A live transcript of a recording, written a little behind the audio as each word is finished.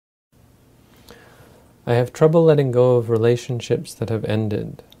I have trouble letting go of relationships that have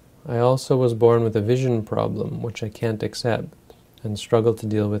ended. I also was born with a vision problem, which I can't accept and struggle to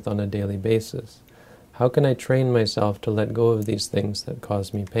deal with on a daily basis. How can I train myself to let go of these things that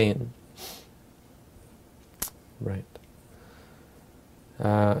cause me pain? Right.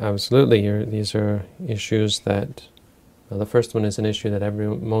 Absolutely. These are issues that, well, the first one is an issue that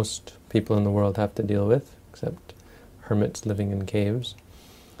most people in the world have to deal with, except hermits living in caves.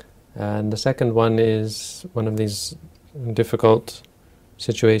 And the second one is one of these difficult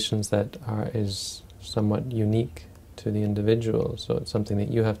situations that is somewhat unique to the individual. So it's something that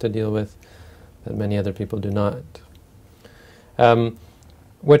you have to deal with that many other people do not.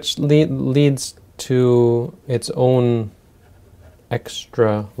 Which leads to its own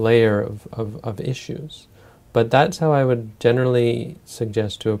extra layer of issues. But that's how I would generally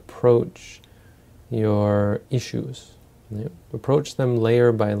suggest to approach your issues. Approach them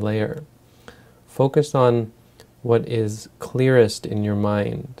layer by layer. Focus on what is clearest in your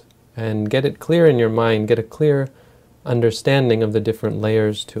mind, and get it clear in your mind, get a clear understanding of the different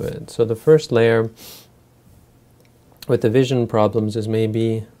layers to it. So the first layer with the vision problems is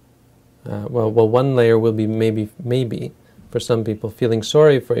maybe, one layer will be maybe for some people feeling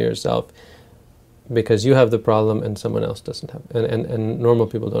sorry for yourself because you have the problem and someone else doesn't have, and normal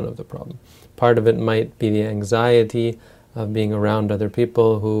people don't have the problem. Part of it might be the anxiety of being around other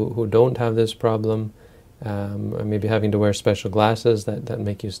people who don't have this problem, or maybe having to wear special glasses that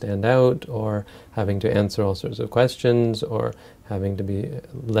make you stand out, or having to answer all sorts of questions, or having to be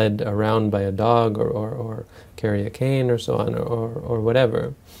led around by a dog, or carry a cane, or so on, or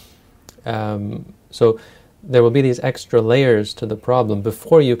whatever. So there will be these extra layers to the problem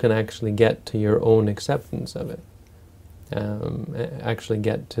before you can actually get to your own acceptance of it. Actually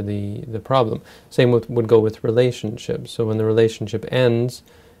get to the problem. Same would go with relationships. So when the relationship ends,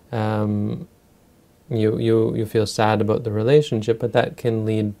 you feel sad about the relationship, but that can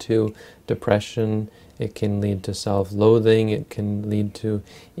lead to depression. It can lead to self-loathing. It can lead to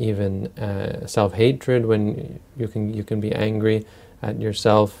even self-hatred, when you can be angry at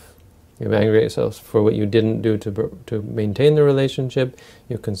yourself. You're angry at yourself for what you didn't do to maintain the relationship.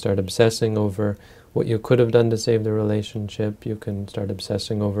 You can start obsessing over what you could have done to save the relationship. You can start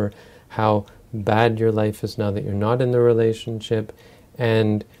obsessing over how bad your life is now that you're not in the relationship.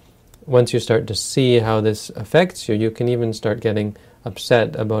 And once you start to see how this affects you, you can even start getting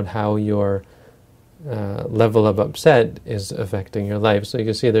upset about how your level of upset is affecting your life. So you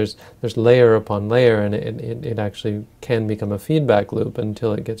can see there's layer upon layer, and it actually can become a feedback loop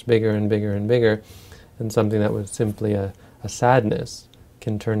until it gets bigger and bigger and bigger, and something that was simply a sadness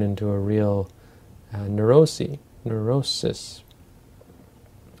can turn into a real neurosis.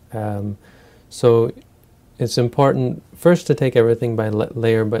 So it's important first to take everything by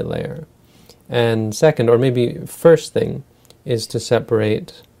layer, and second, or maybe first thing, is to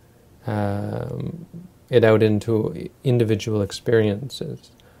separate it out into individual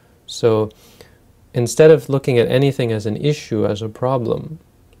experiences. So instead of looking at anything as an issue, as a problem,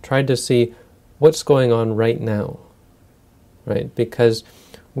 try to see what's going on right now, right? Because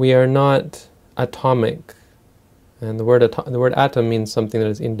we are not atomic, and the word atom means something that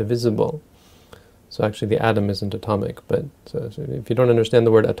is indivisible. So actually the atom isn't atomic, but so if you don't understand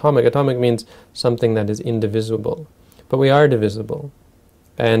the word atomic means something that is indivisible. But we are divisible.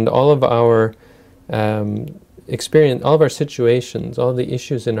 And all of our experience, all of our situations, all the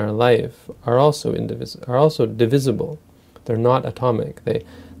issues in our life are also divisible. They're not atomic.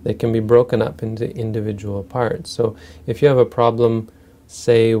 They can be broken up into individual parts. So if you have a problem,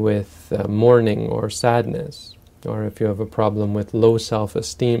 say with mourning or sadness, or if you have a problem with low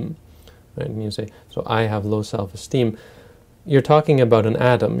self-esteem, right, and you say, so I have low self-esteem, you're talking about an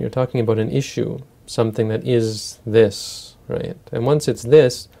atom, you're talking about an issue, something that is this, right? And once it's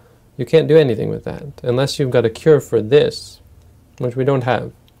this, you can't do anything with that, unless you've got a cure for this, which we don't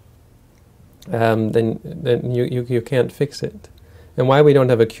have. Then you can't fix it. And why we don't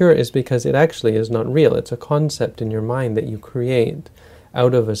have a cure is because it actually is not real. It's a concept in your mind that you create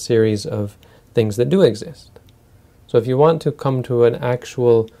out of a series of things that do exist. So if you want to come to an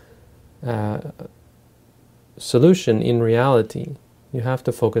actual solution in reality, you have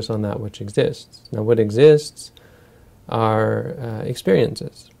to focus on that which exists. Now, what exists are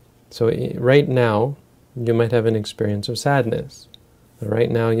experiences. So right now, you might have an experience of sadness.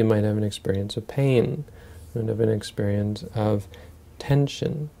 Right now, you might have an experience of pain. You might have an experience of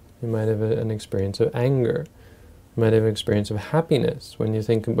tension. You might have an experience of anger. You might have an experience of happiness when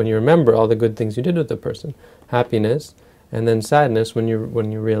you remember all the good things you did with the person. Happiness, and then sadness when you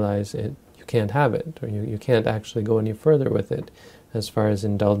realize you can't have it, or you can't actually go any further with it as far as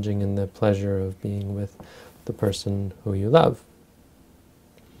indulging in the pleasure of being with the person who you love,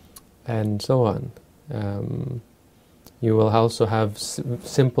 and so on. You will also have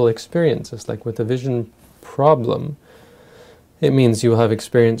simple experiences, like with a vision problem. It means you will have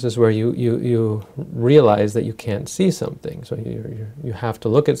experiences where you realize that you can't see something. So you have to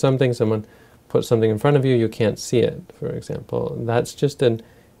look at something, someone puts something in front of you, you can't see it, for example.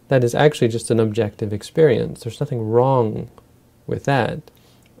 That is actually just an objective experience. There's nothing wrong with that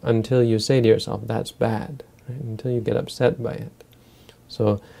until you say to yourself, that's bad, right? Until you get upset by it.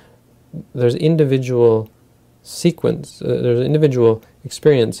 So there's individual there's individual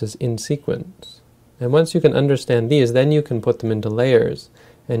experiences in sequence. And once you can understand these, then you can put them into layers,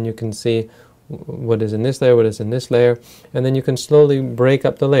 and you can see what is in this layer, what is in this layer, and then you can slowly break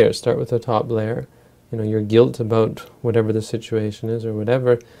up the layers. Start with the top layer, your guilt about whatever the situation is, or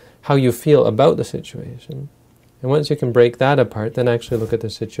whatever, how you feel about the situation. And once you can break that apart, then actually look at the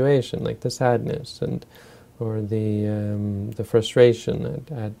situation, like the sadness, or the frustration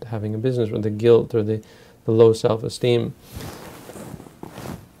at having a business, or the guilt, or the low self-esteem.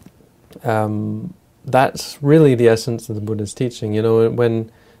 That's really the essence of the Buddha's teaching.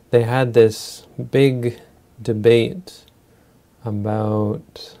 When they had this big debate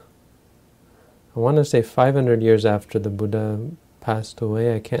about, I want to say 500 years after the Buddha passed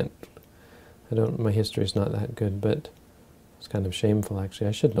away. My history's not that good, but it's kind of shameful actually.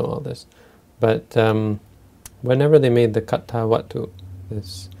 I should know all this. But whenever they made the Kathavatthu,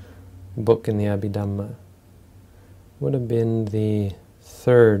 this book in the Abhidhamma, would have been the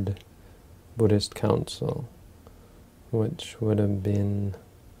third Buddhist council, which would have been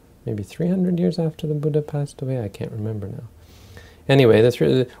maybe 300 years after the Buddha passed away. I can't remember now. Anyway,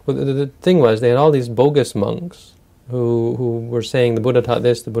 the thing was, they had all these bogus monks who were saying the Buddha taught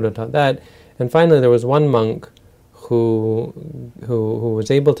this, the Buddha taught that, and finally there was one monk who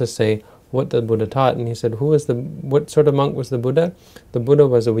was able to say what the Buddha taught, and he said, what sort of monk was the Buddha? The Buddha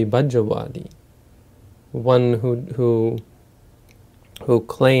was a Vibhajjavadi, one who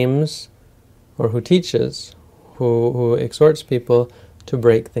claims, or who teaches, who exhorts people to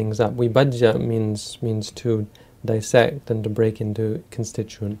break things up. Vibhajja means to dissect and to break into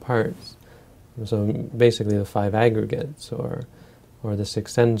constituent parts. So basically the five aggregates, or the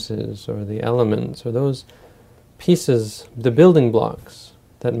six senses, or the elements, or those pieces, the building blocks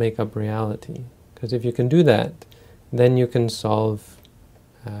that make up reality. Because if you can do that, then you can solve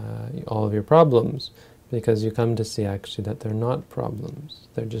all of your problems, because you come to see actually that they're not problems,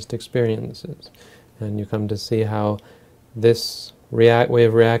 they're just experiences. And you come to see how this way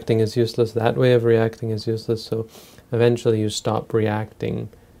of reacting is useless, that way of reacting is useless, so eventually you stop reacting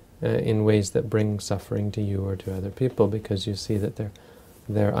in ways that bring suffering to you or to other people, because you see that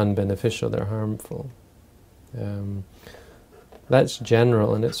they're unbeneficial, they're harmful. That's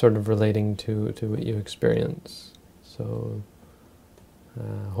general, and it's sort of relating to what you experience. So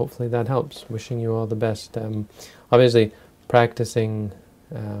hopefully that helps. Wishing you all the best. Obviously, practicing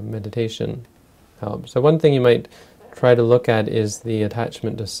meditation helps. So one thing you might try to look at is the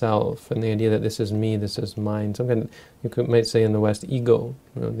attachment to self, and the idea that this is me, this is mine. Might say in the West, ego.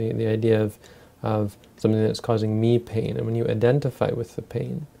 The idea of something that's causing me pain. And when you identify with the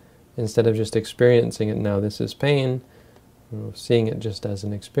pain, instead of just experiencing it, now this is pain, seeing it just as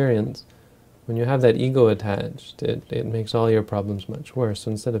an experience, when you have that ego attached, it makes all your problems much worse.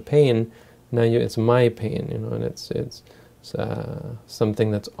 So instead of pain, now it's my pain, and it's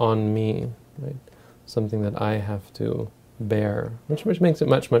something that's on me, right? Something that I have to bear, which makes it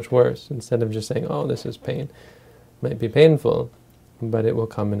much, much worse. Instead of just saying, oh, this is pain. It might be painful, but it will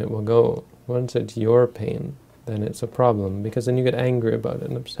come and it will go. Once it's your pain, then it's a problem, because then you get angry about it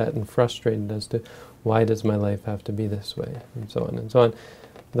and upset and frustrated as to why does my life have to be this way, and so on and so on.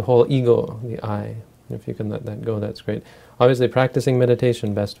 The whole ego, the I, if you can let that go, that's great. Obviously, practicing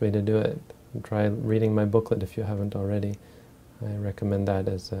meditation, best way to do it. Try reading my booklet if you haven't already. I recommend that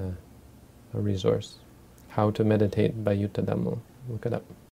as a resource. How to Meditate by Yuttadhammo. Look it up.